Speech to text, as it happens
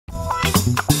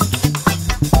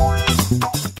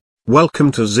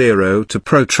Welcome to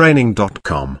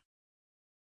 0toprotraining.com.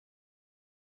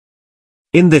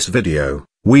 In this video,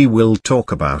 we will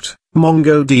talk about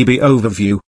MongoDB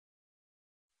Overview.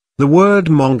 The word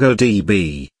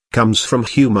MongoDB comes from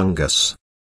humongous.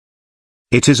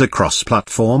 It is a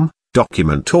cross-platform,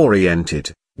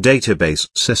 document-oriented database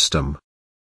system.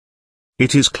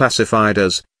 It is classified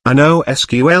as a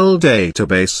NoSQL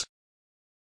database.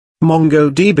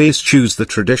 MongoDBs choose the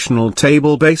traditional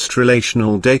table-based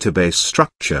relational database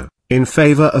structure, in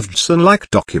favor of JSON-like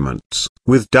documents,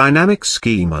 with dynamic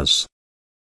schemas.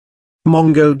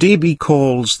 MongoDB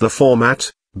calls the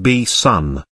format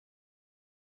BSON.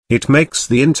 It makes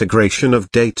the integration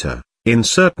of data, in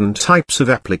certain types of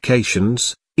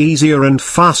applications, easier and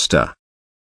faster.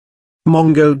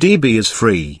 MongoDB is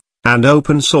free, and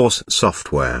open-source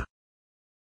software.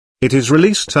 It is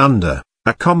released under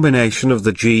a combination of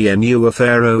the GNU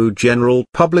Affairo General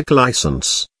Public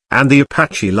License, and the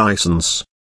Apache license.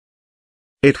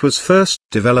 It was first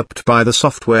developed by the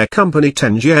software company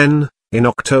Tengen, in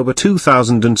October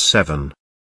 2007.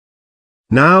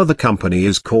 Now the company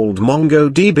is called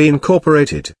MongoDB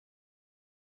Incorporated.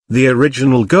 The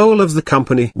original goal of the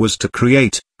company was to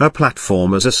create a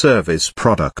platform-as-a-service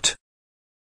product.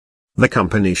 The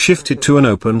company shifted to an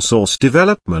open-source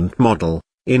development model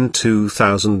in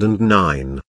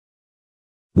 2009.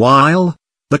 While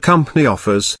the company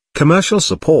offers commercial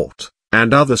support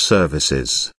and other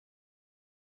services.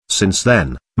 Since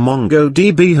then,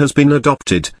 MongoDB has been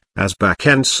adopted as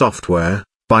back-end software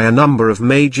by a number of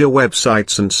major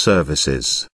websites and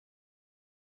services,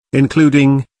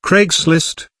 including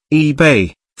Craigslist,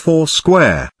 eBay,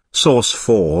 Foursquare,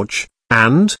 SourceForge,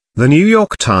 and The New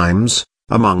York Times,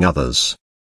 among others.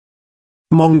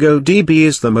 MongoDB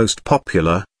is the most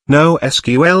popular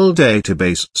NoSQL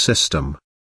database system.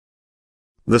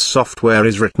 The software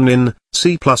is written in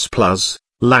C++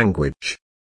 language.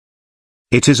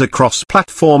 It is a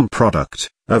cross-platform product,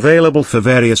 available for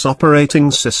various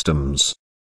operating systems.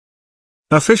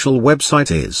 Official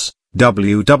website is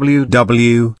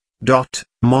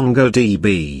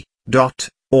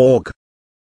www.mongodb.org.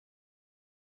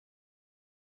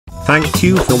 Thank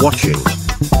you for watching.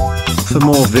 For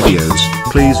more videos,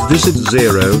 please visit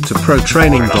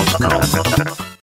 0toprotraining.com.